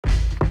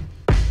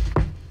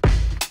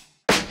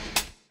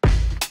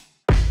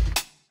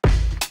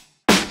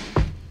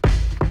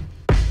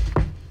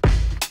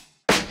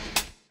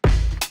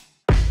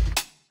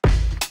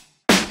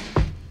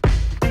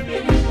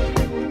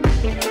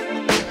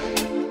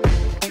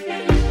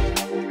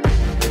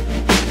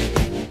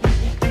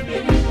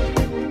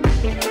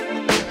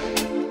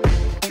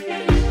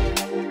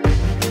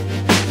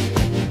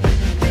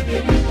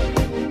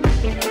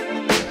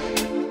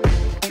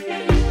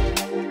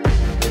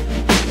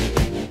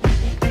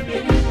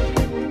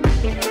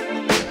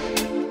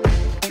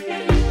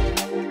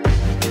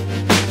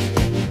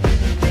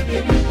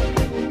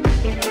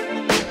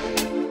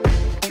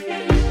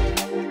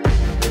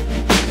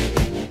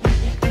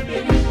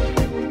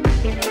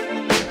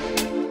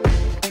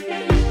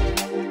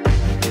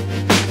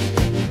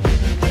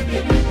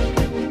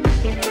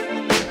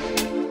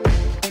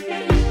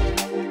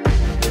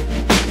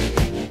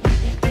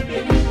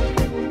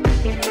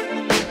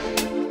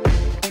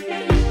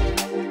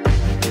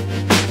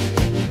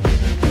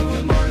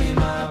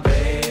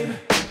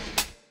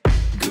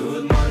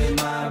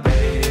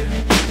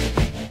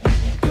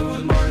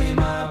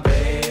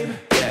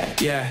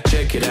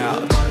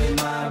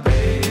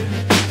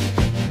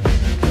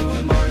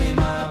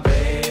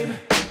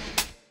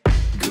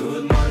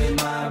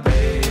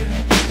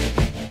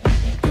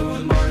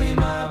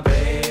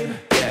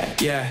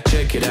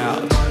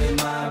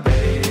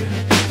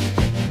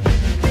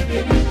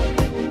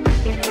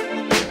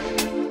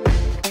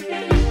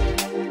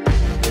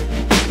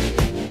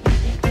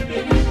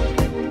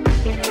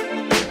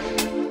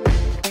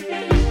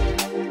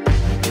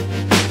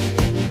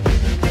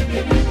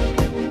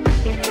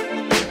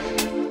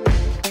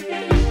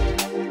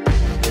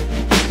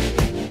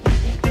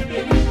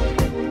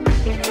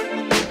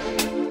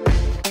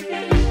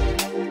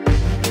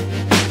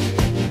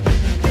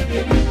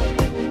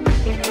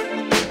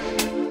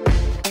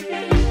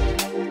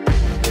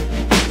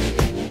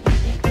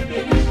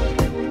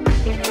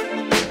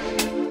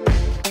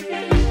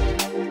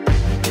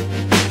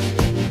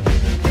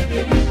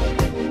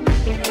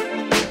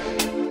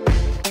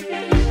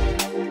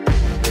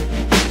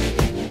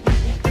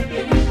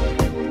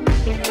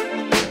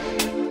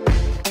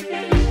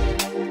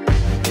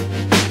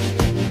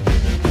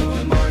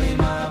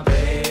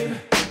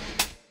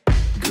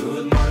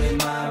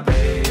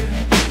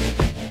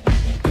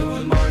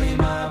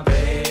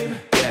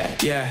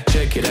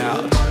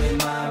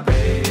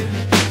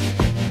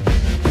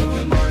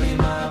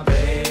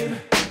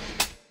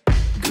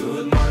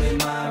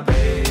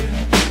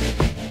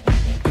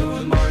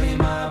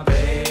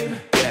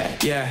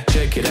yeah,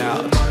 check it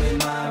out. Good morning,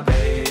 my babe.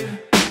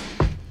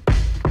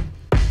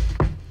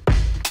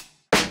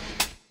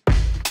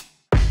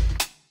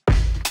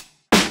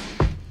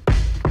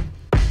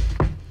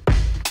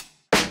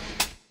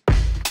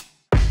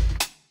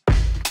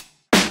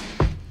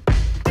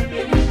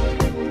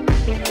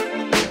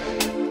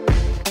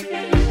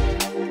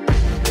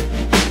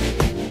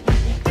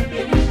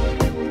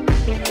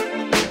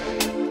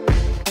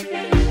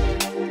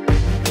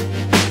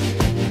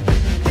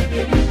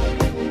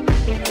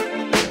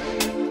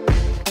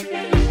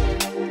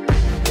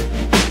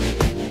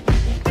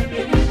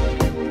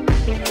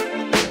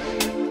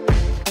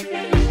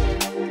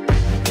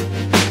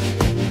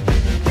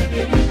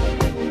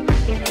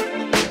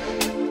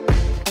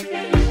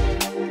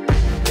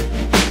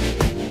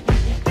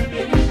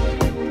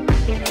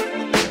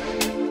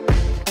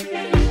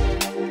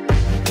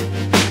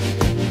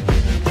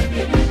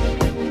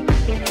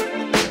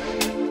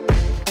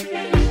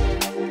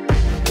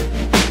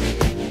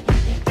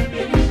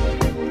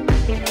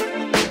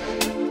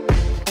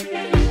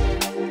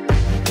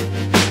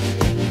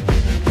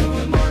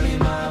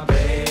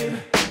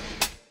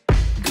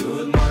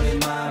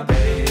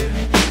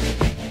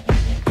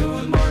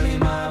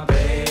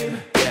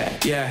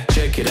 Yeah,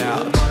 check it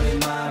out. Good morning,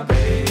 my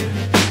babe.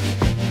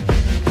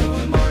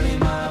 Good morning,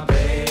 my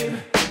babe.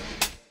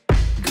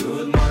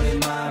 Good morning,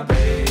 my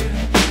babe.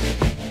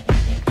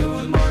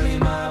 Good morning,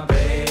 my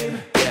babe.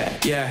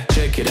 Yeah,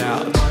 check it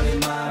out. Good morning,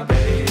 my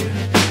babe.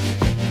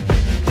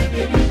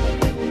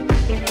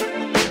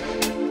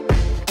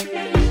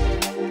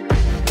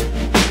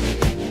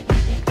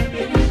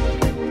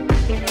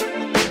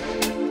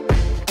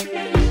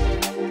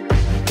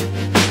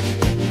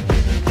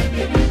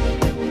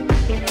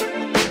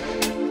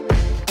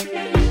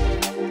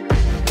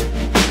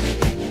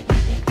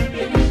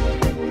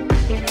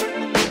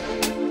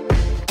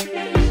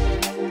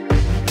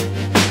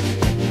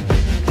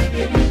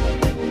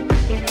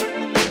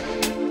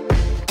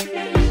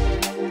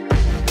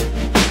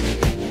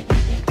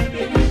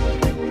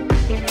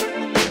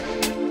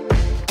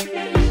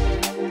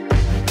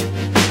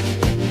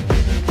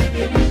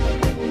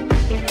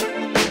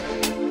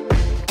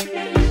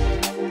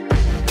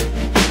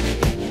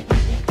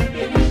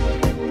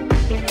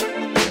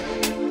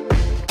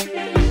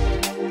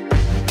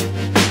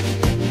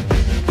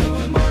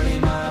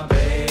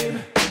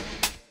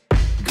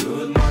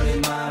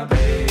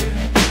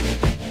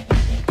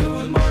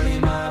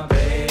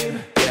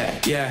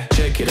 Yeah,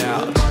 check it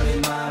out. Good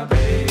morning, my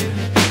babe.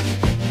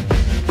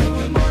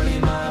 Good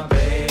morning, my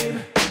babe.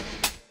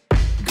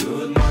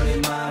 Good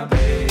morning, my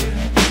babe.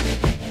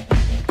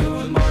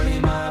 Good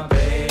morning, my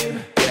babe.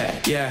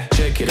 Yeah,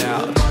 check it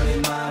out. Good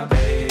morning, my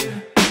babe.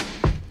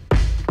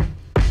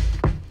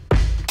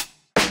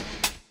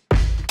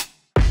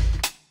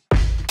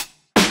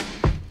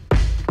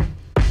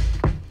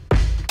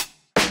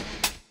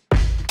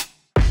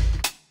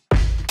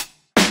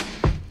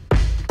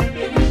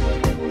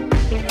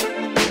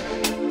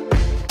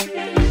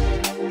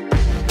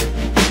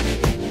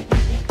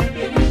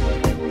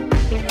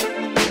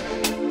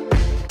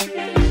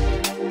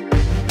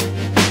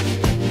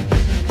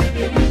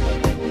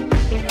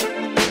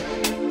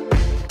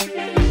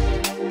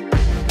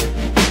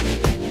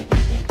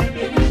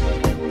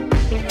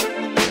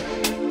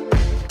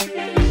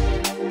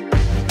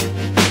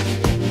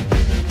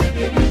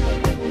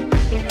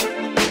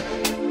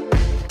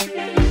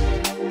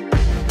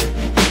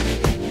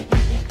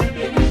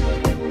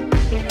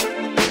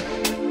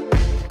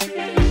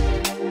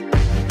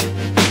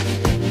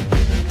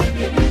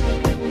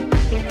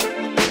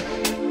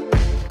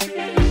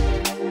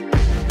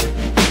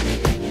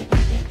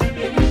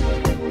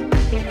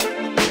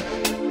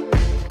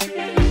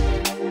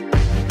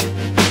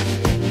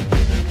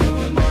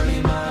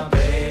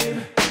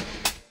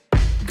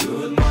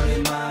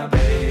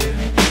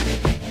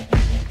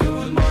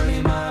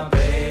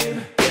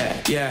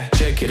 Yeah,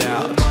 check it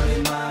out. Good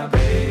morning, my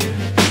babe.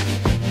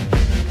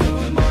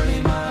 Good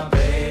morning, my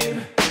babe.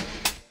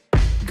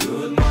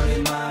 Good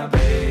morning, my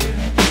babe.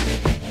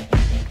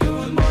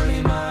 Good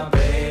morning, my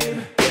babe.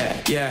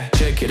 Yeah,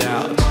 check it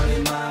out. Good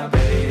morning, my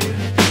babe.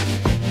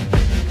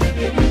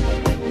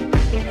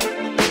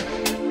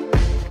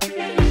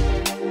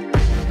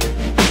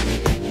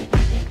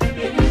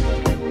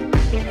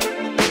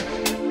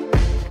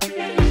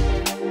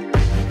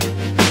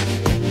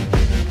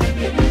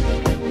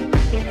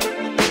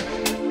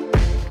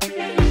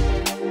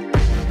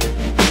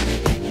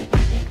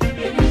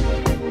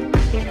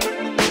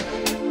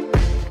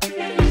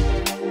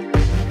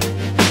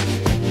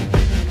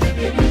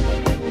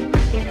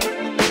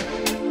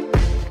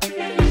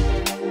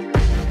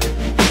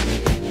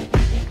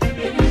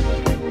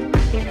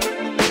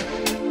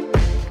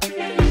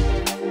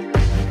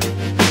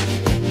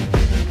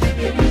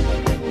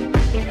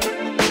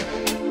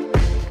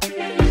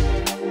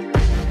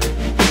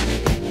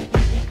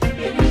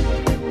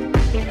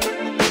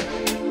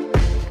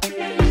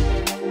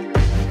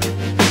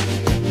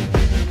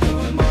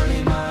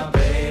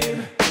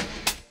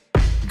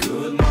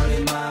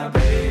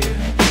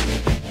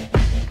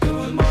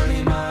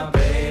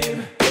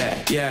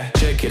 yeah,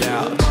 check it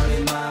out. Good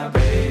morning, my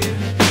babe.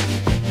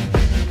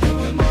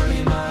 Good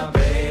morning, my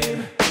babe.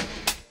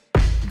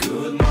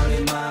 Good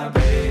morning, my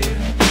babe.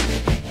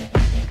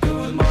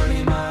 Good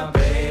morning, my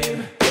babe.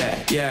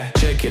 Yeah,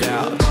 check it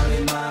out. Good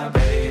morning, my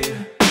babe.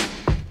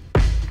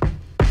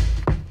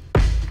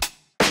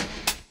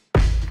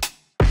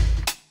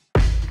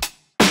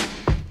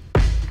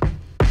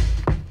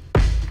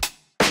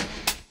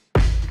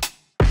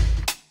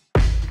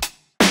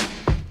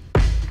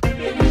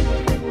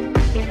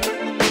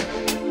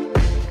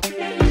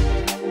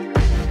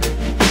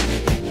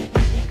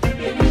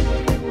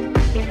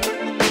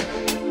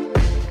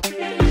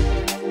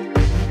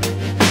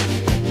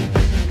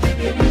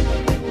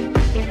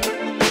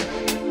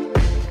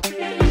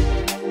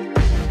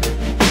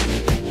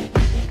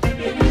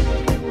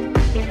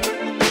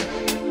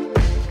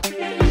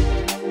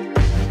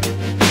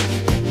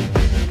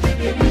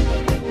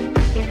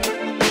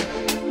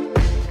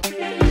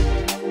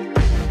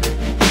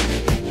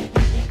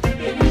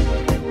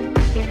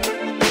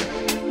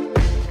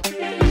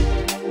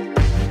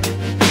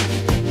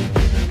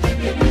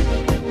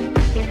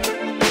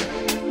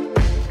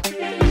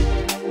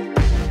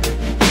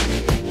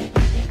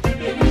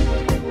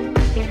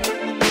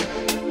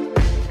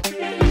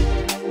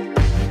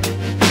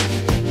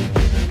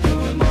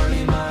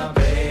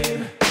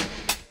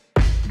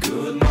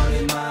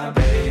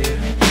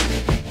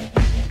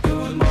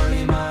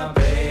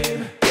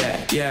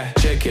 Yeah,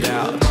 check it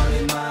out. Good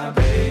morning, my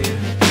babe.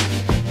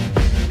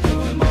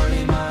 Good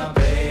morning, my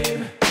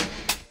babe.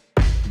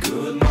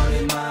 Good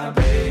morning, my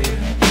babe.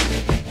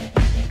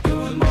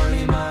 Good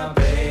morning, my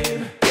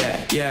babe.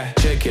 Yeah,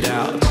 check it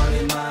out. Good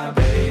morning, my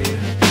babe.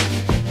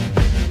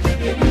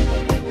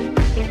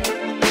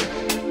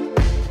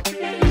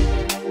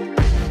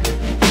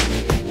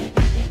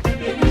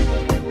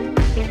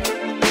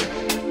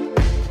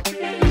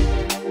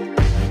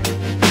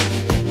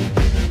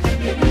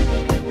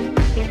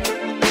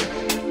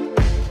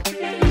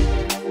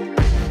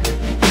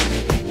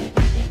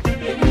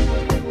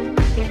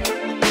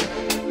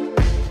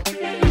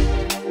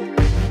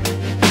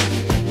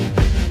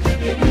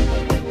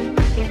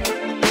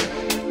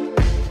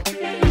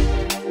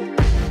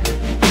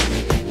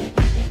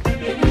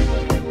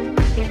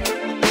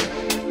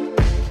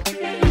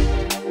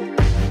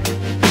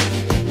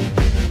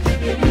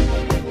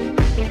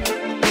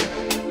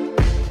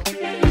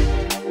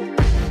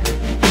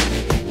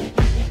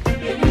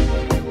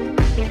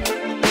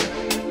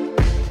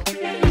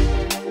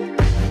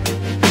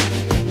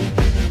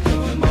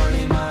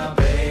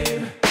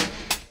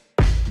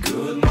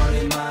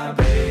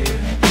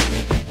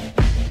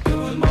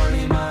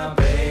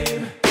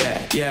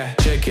 Yeah,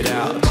 check it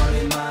out. Good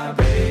morning, my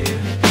babe.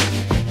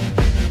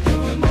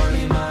 Good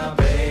morning, my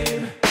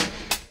babe.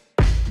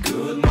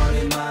 Good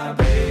morning, my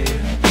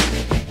babe.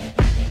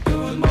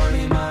 Good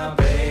morning, my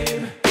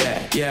babe.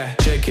 Yeah,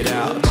 check it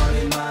out. Good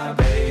morning, my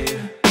babe.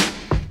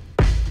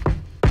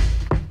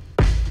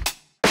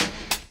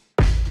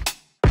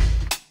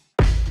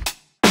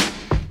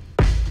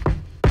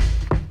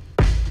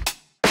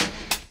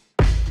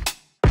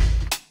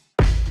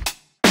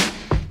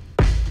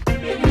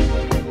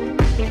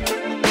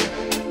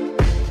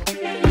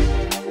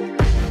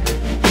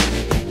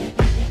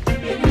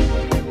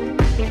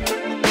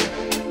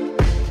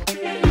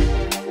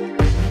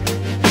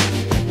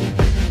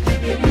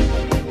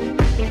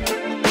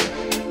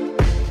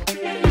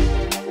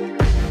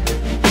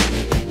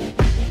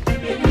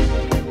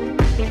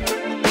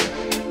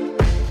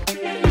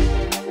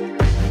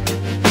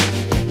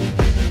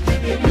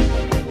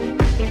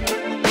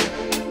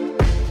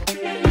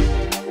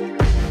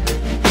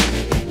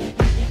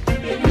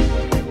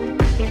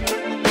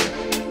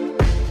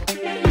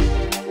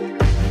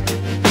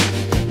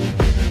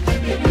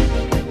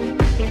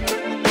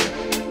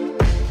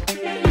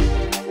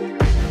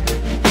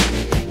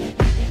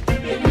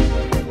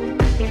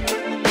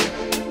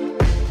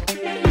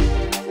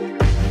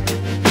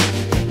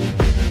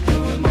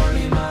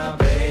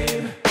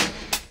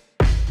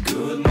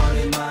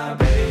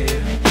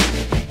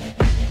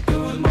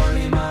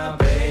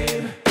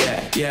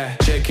 Yeah,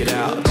 check it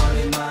out. Good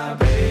morning, my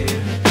babe.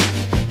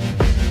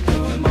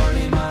 Good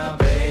morning, my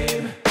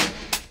babe.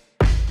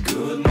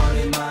 Good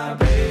morning, my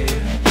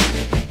babe.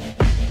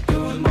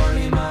 Good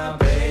morning, my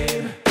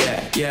babe.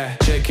 Yeah,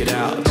 check it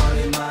out. Good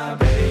morning, my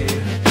babe.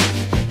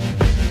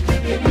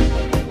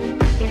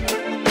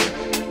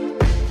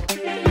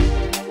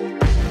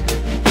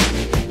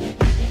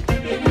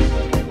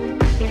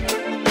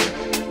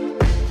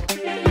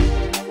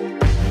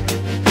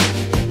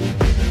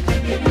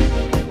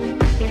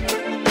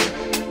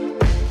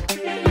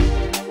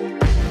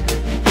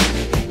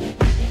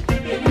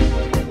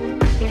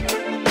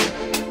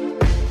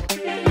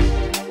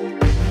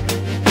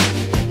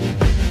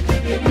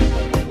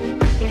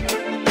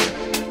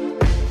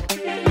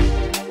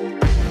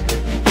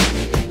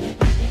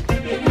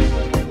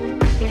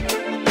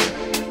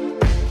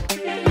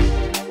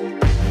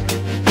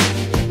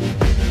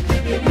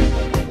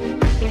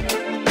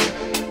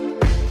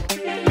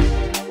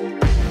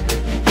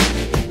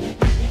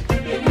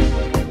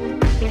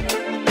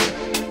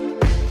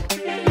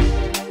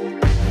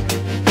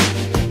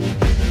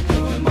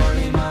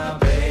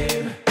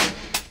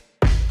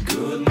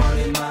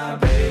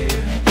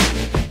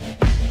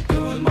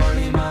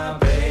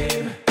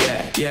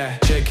 yeah,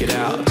 check it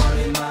out. Good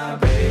morning, my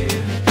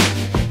babe.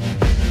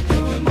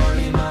 Good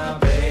morning, my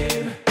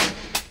babe.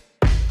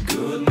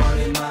 Good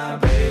morning, my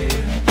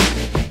babe.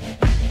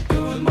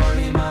 Good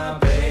morning, my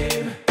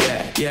babe.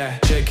 Yeah,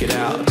 check it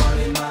out. Good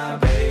morning, my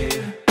babe.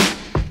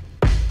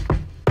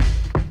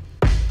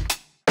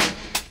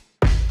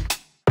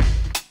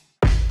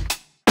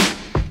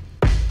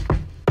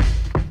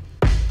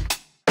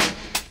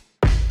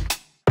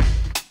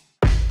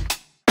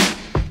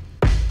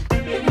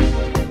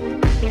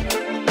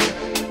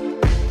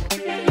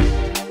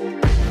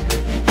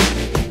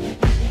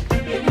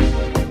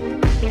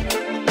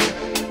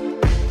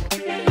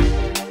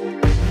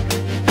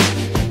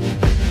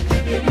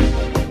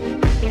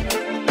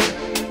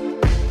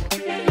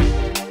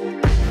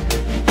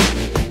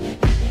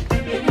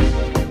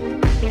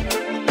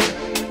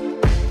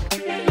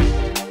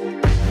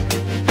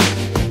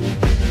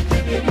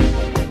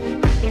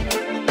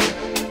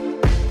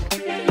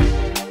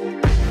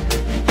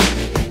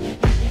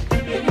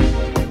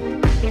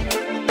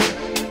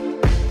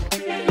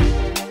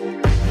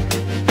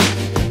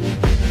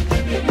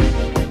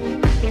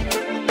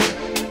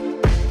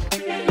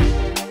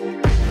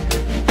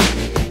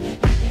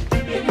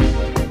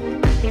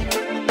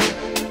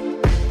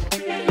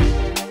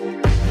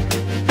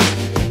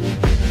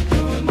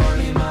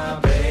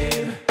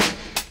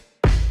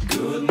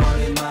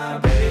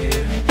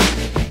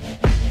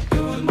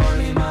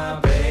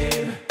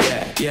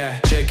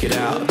 Yeah, check it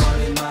out. Good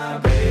morning, my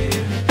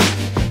babe.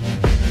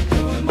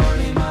 Good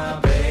morning, my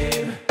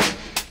babe.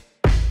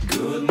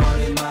 Good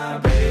morning, my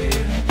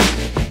babe.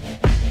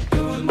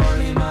 Good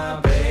morning, my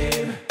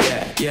babe.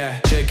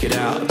 Yeah, check it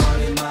out. Good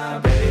morning, my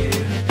babe.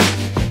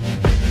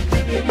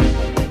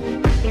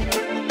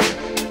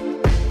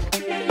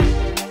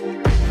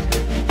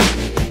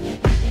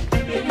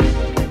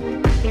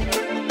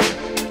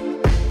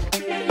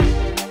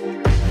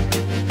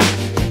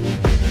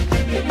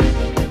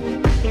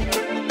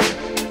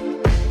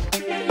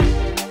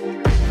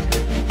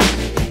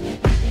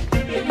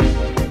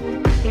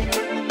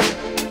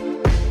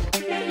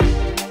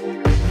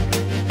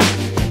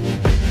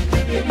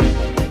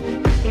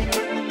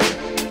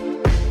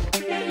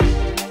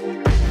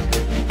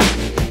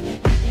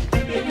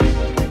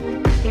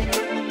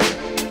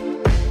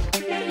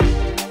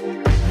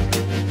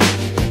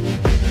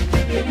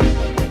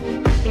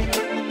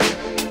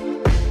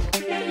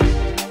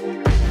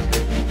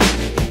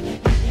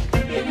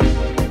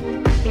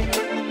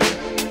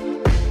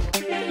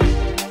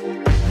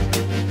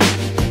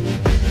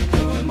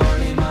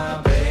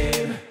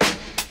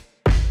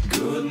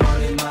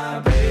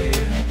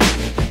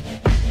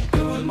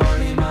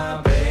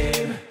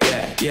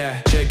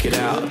 Yeah, check it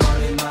out. Good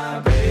morning, my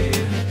babe.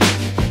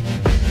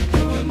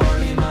 Good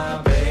morning,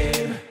 my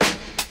babe.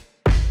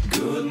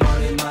 Good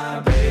morning, my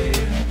babe.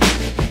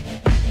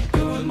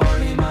 Good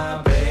morning,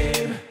 my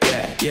babe.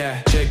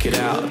 Yeah, check it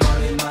out. Good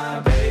morning, my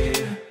babe.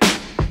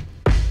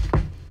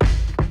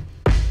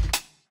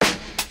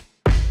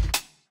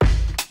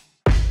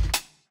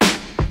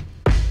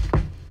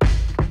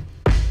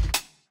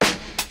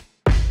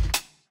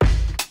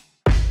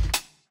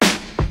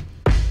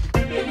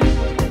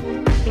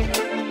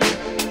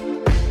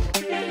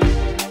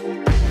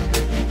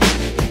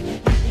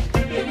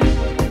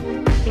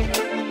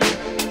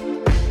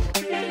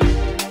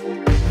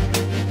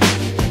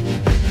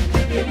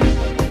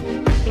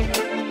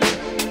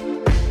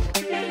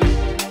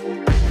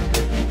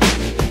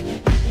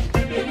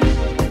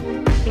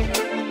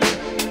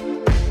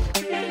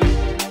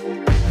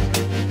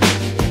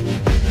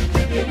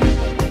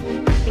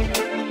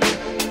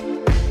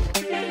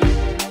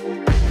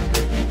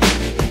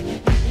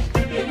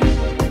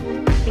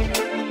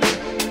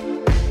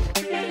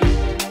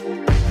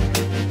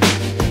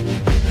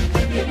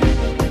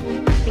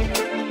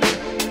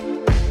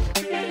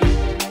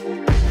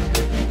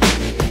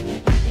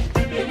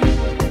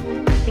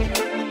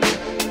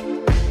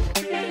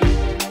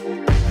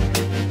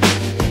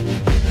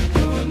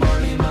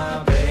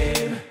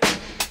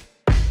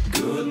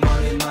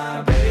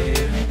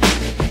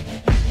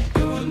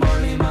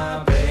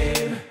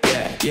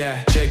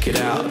 Yeah, check it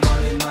out. Good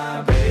morning,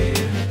 my babe.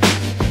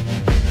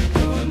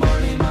 Good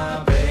morning,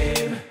 my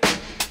babe.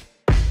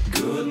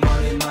 Good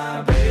morning,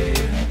 my babe.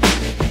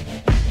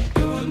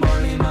 Good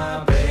morning,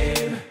 my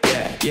babe.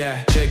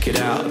 Yeah, check it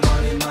out. Good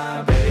morning,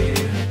 my babe.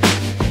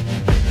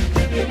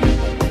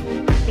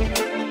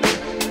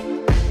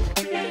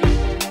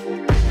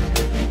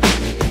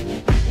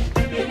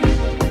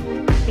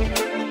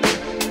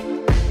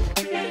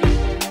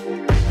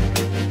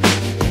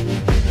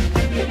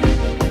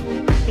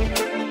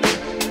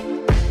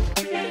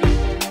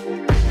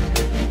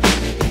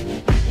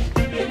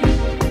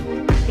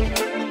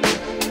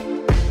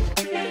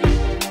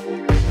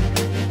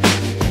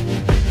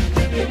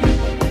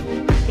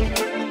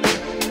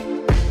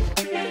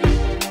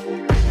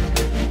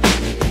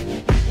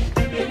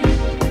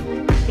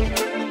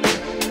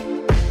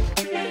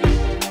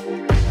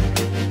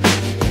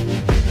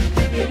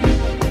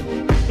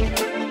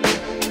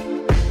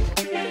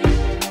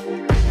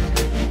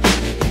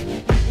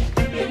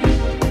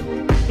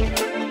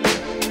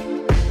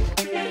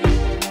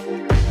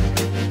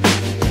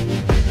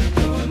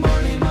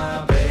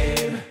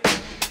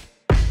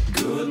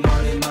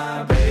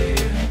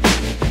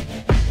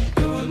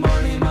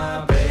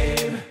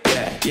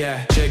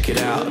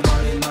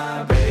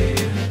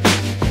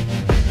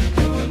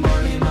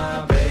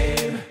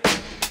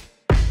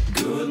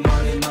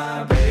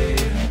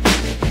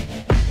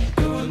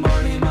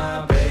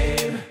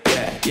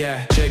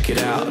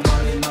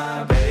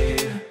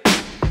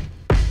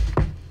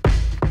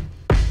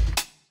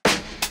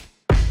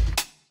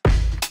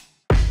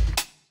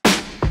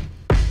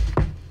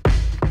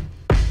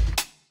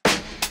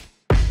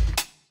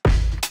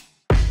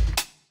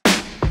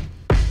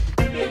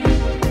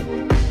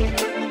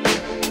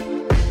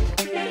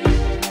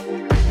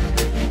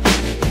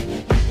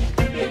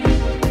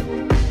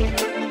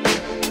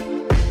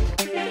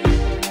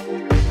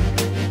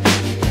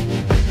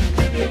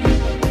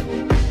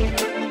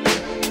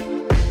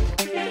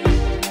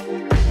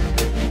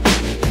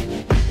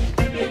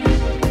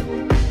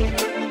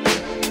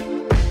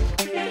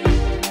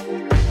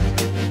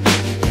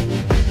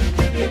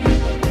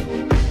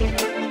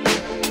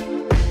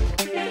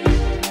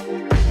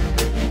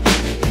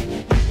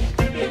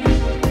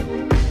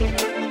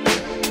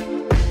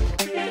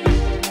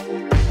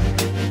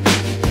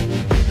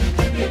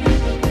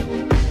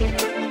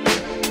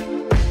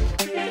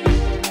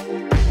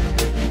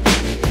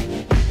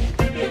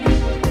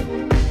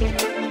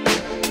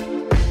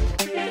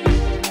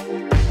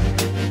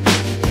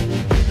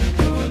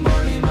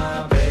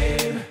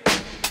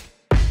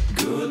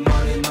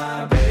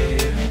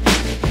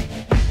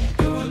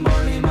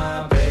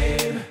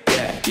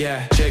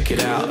 check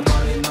it out. Good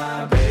morning,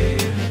 my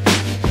babe.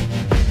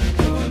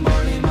 Good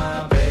morning,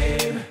 my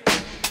babe.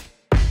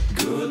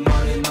 Good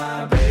morning,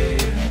 my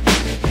babe.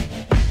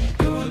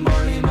 Good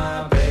morning,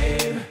 my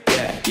babe.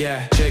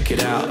 Yeah, check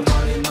it out. Good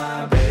morning,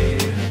 my babe.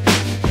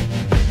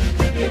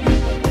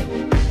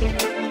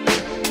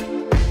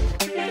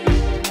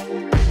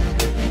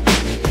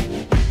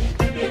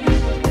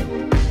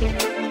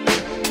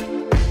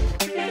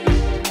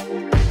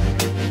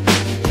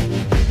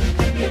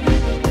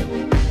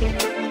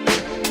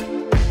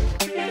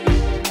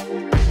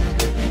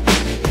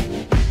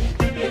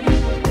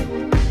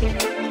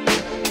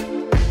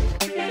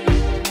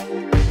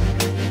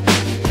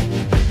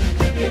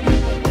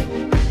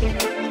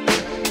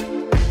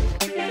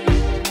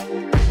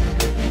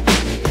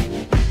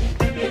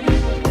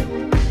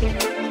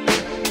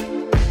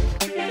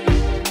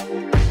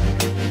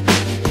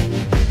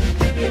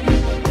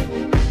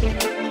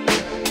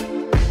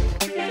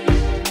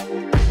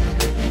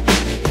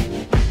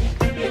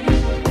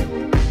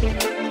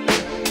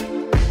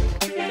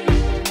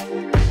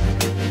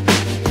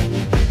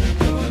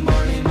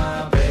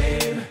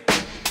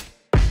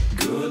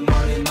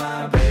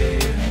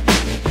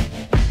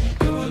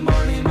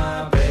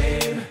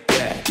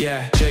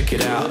 Yeah, check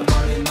it out. Good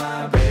morning,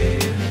 my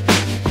babe.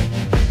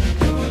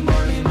 Good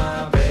morning,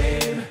 my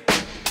babe.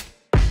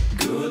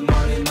 Good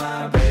morning,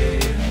 my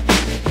babe.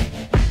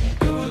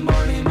 Good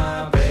morning,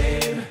 my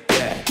babe.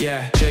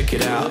 Yeah, check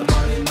it out. Good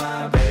morning,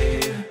 my babe.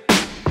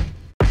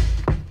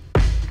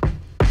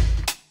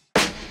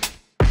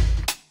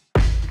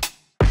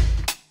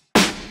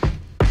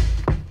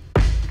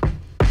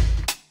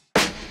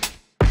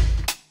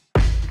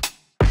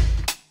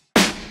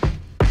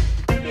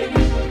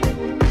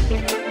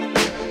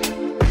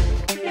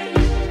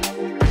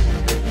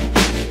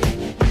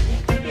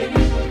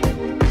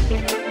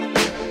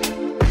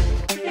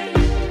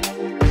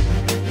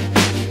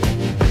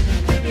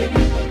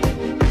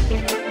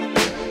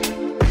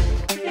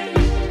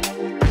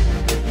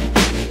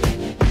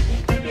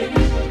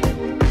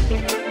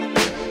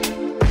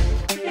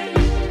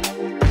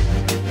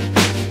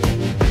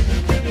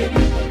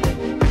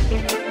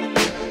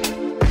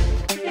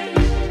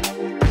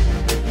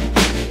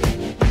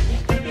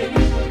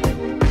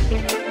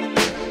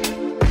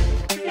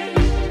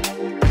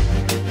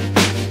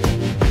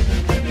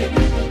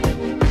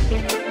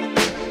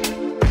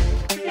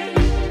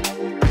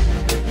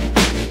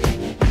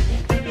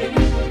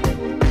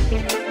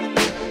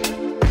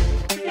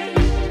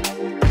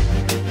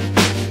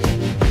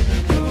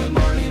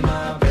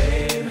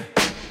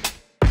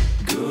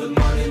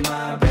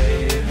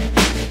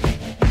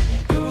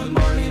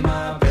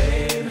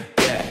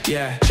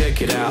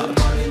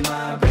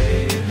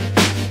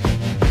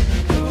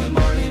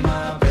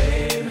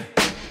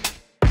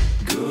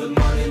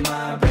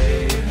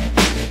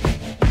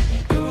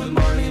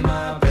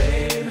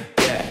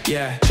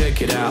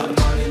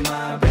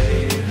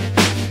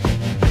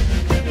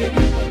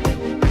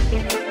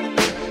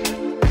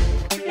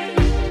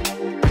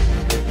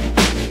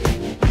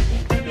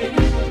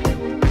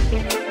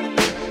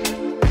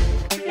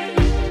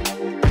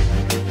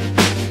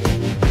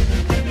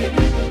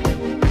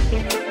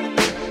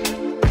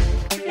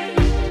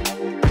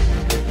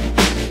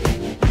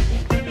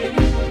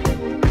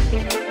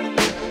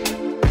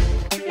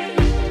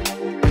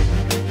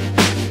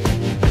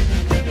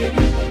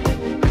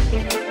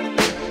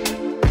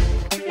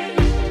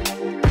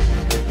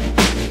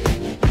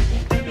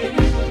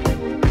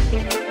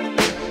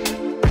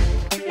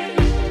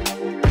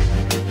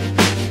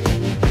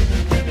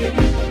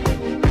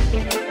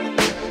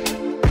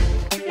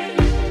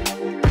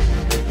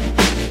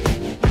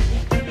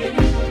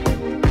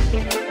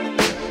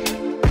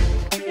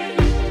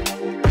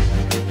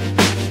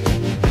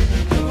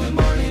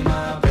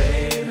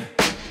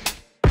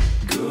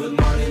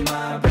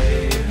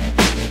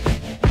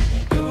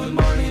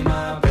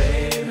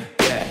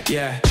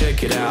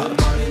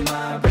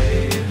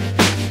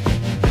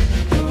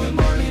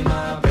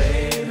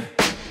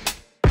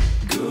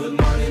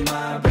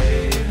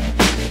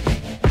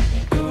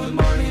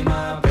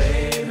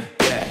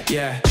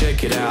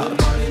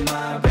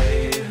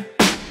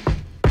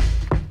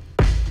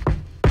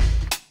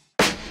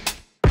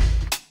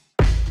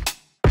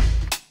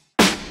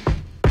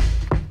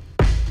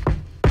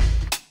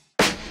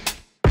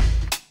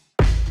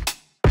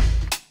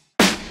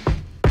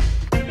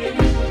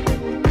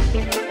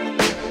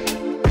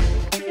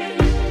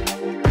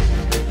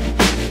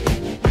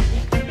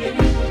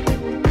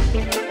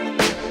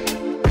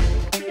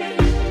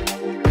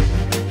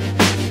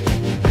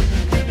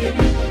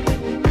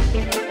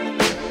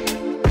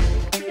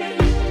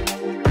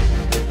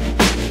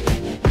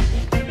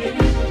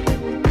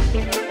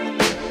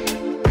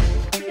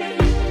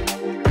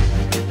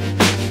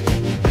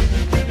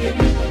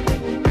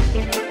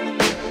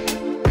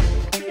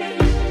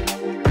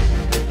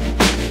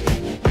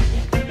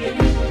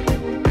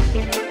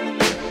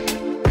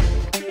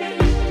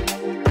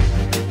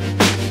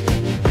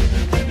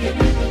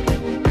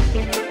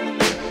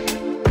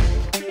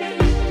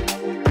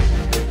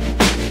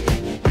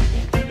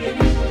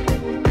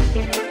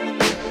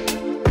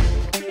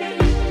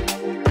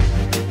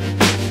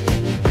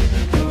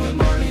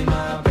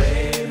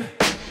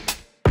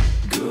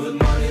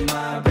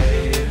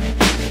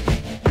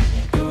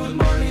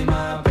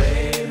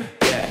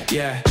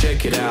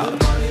 check it out.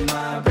 Good morning,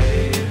 my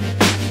babe.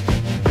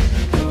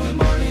 Good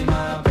morning,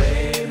 my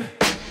babe.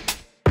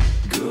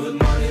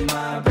 Good morning,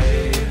 my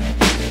babe.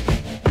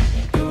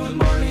 Good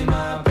morning,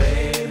 my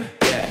babe.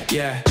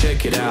 Yeah,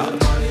 check it out.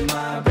 Good morning,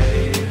 my babe.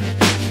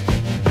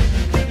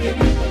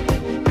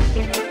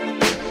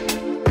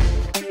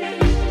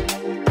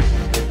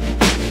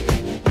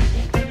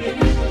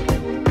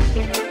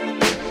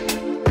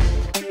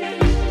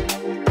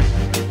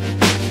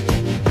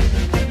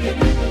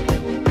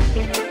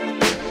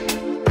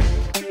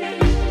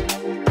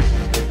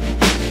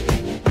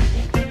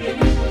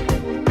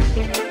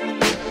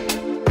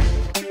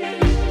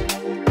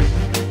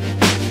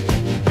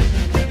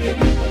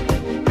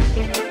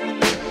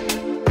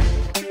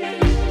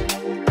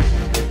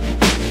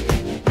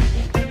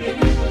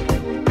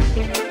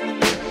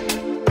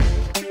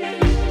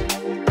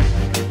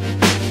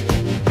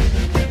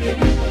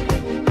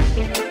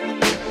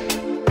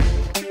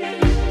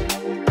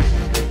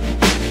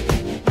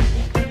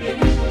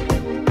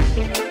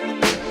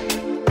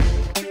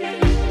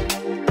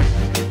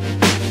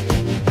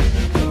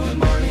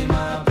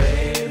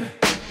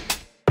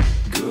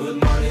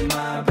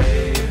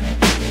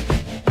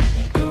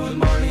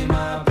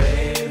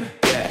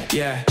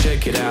 Yeah,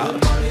 check it out.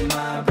 Good morning,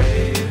 my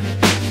babe.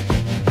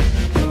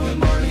 Good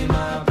morning,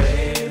 my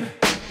babe.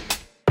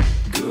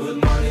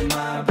 Good morning,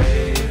 my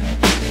babe.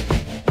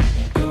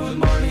 Good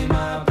morning,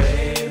 my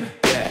babe.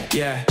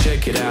 Yeah,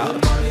 check it out.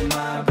 Good morning,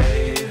 my babe.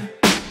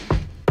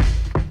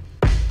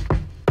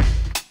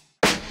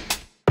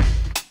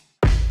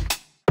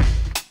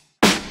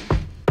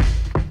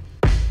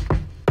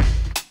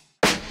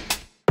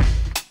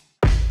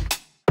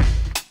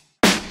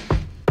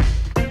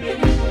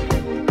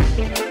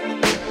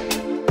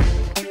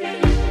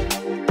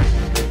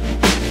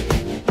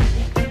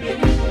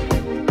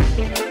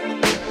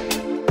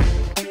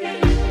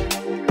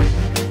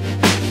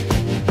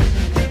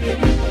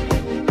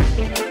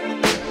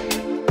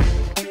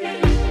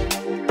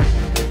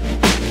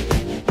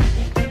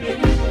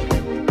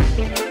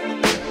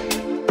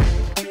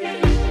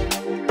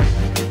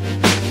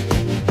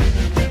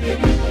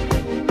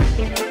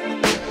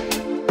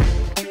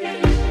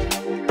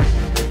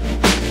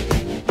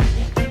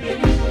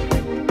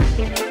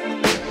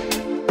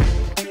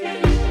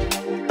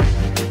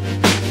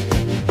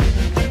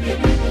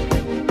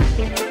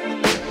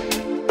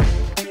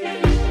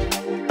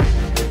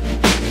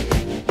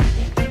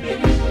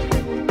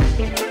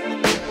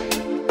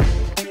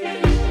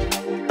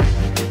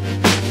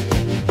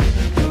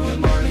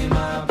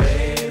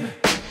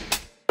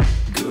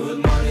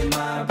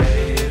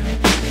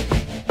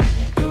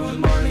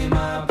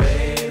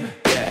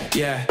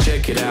 Yeah,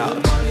 check it out.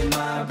 Good morning,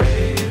 my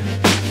babe.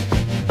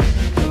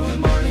 Good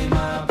morning,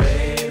 my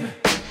babe.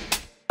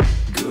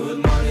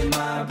 Good morning,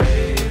 my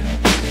babe.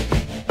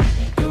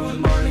 Good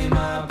morning,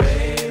 my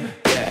babe.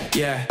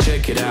 Yeah,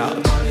 check it out.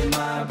 Good morning,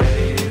 my babe.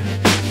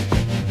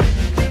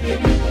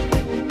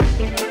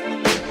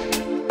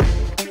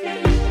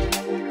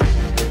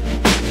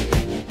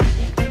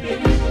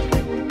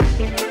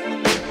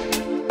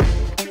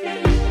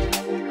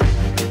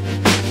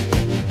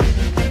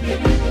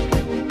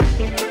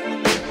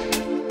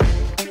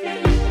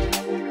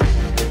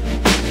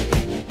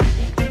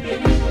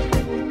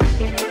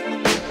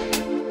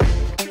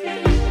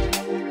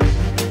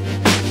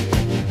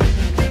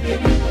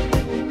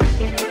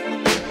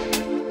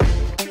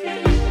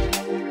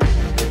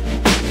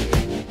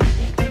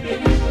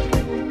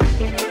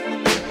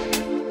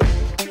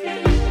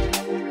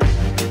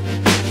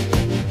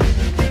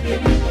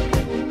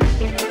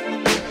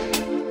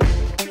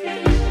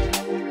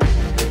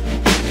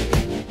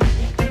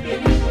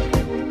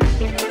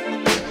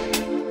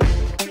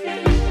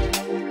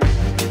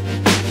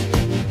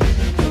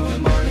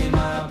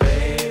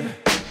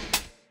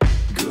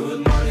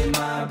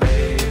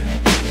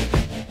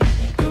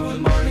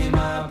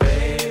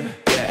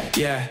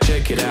 Yeah,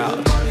 check it out.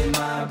 Good morning,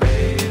 my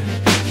babe.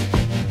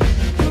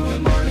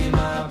 Good morning,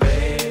 my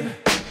babe.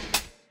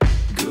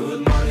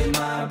 Good morning,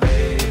 my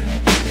babe.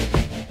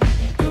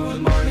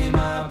 Good morning,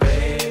 my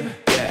babe.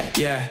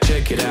 Yeah,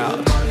 check it out.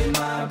 Good morning,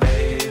 my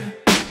babe.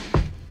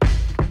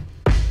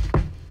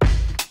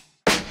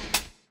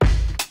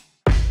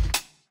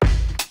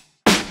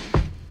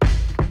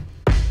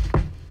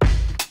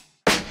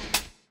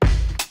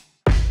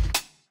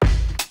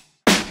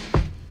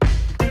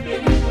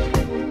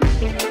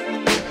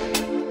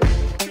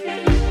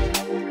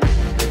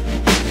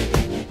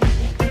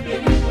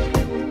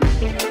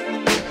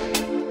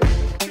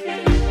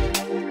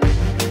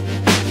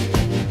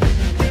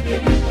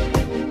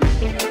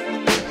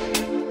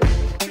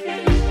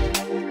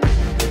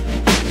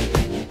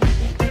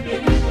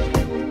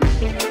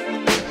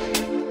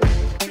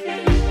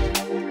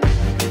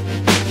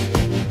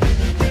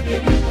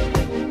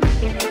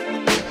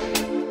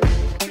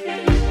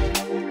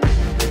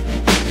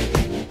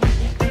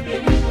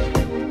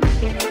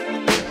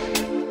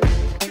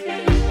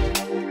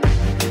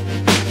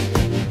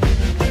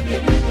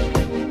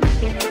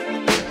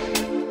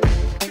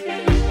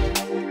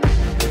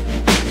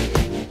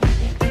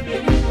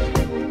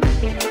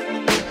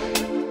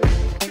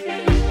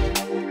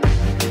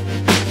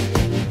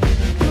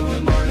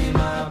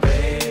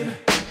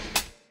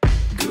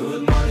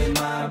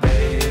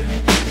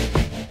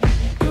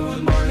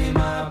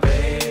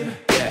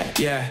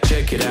 yeah,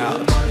 check it out.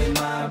 Good morning,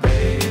 my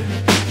babe.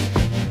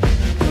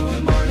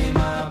 Good morning,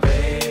 my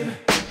babe.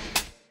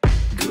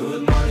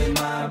 Good morning,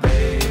 my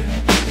babe.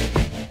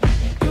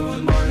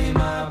 Good morning,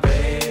 my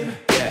babe.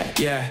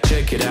 Yeah,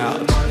 check it out.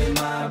 Good morning,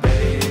 my babe.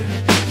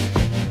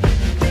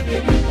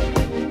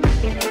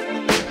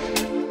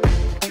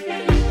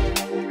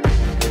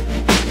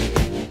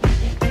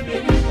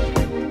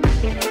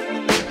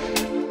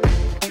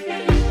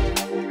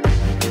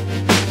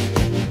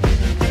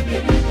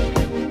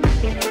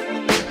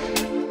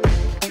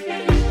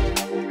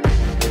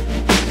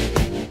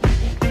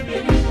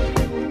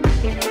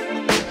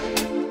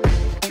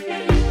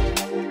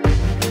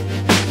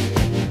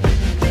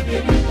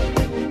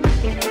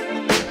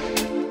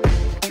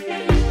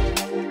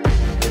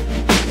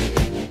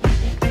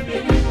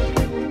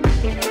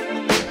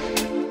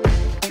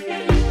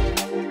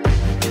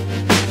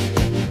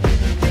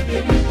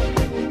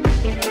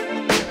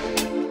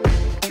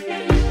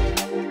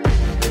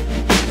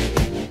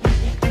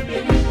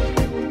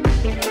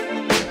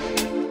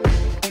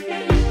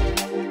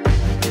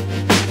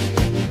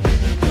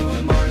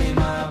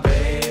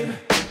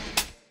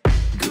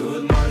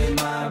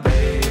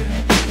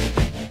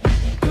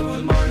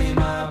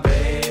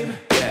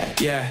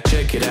 Yeah,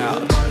 check it out.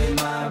 Good morning,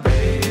 my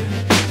babe.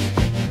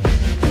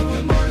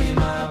 Good morning,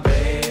 my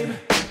babe.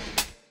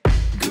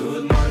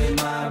 Good morning,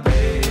 my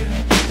babe.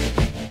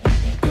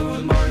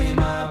 Good morning,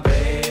 my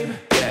babe.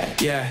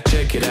 Yeah,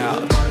 check it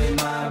out. Good morning,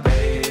 my babe.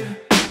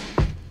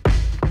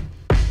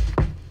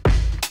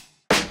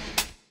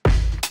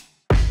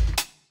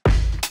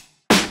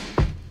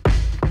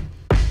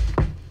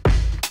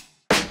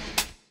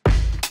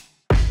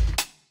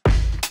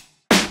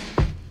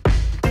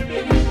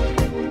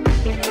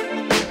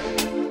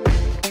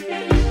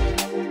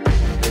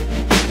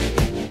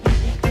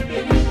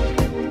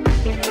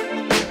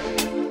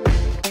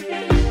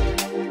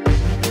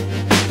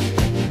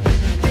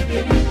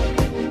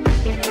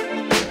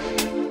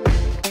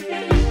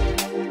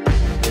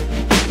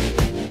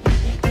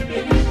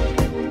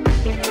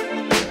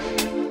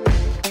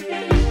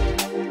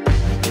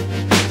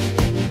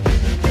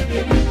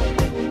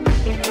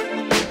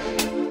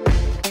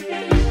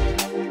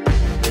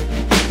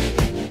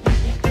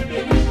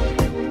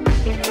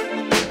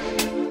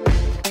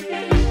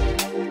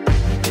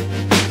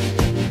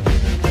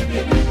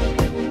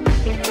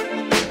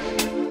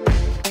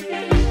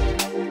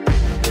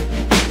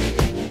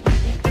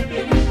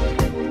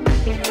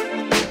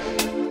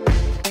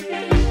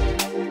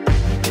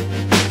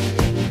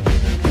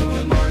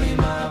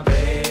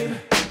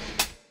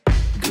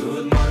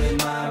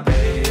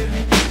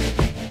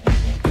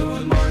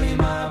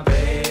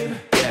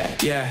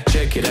 Yeah,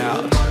 check it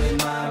out. Good morning,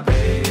 my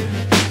babe.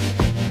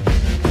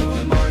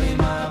 Good morning,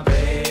 my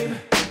babe.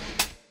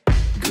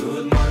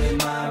 Good morning,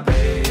 my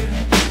babe.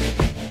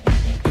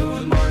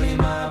 Good morning,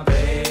 my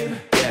babe.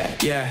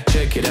 Yeah,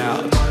 check it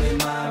out. Good morning,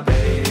 my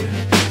babe.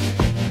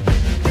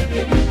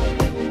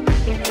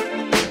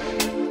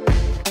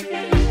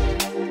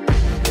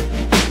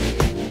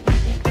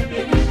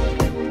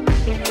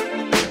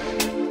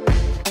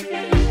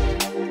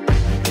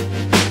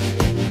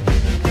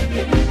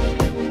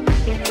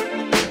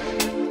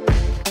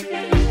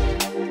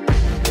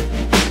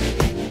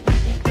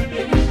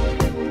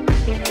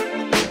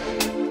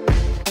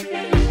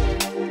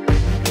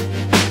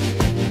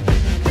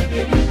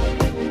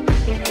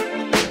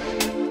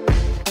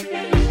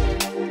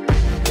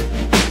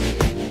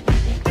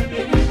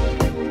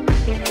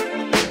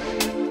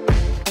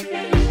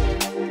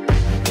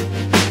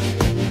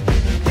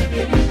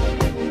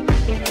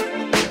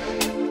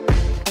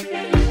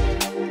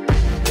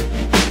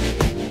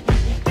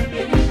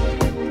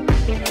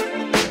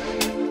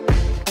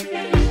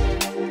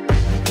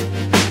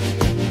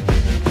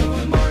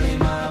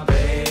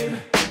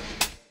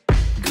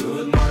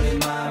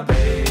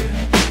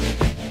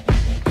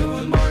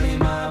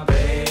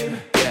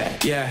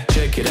 Yeah,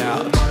 check it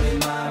out. Good morning,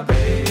 my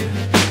babe.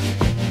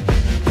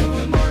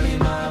 Good morning,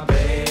 my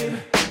babe.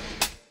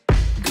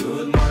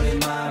 Good morning,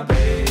 my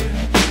babe.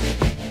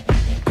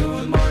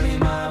 Good morning,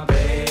 my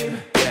babe.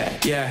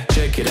 Yeah,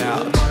 check it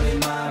out. Good morning,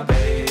 my babe.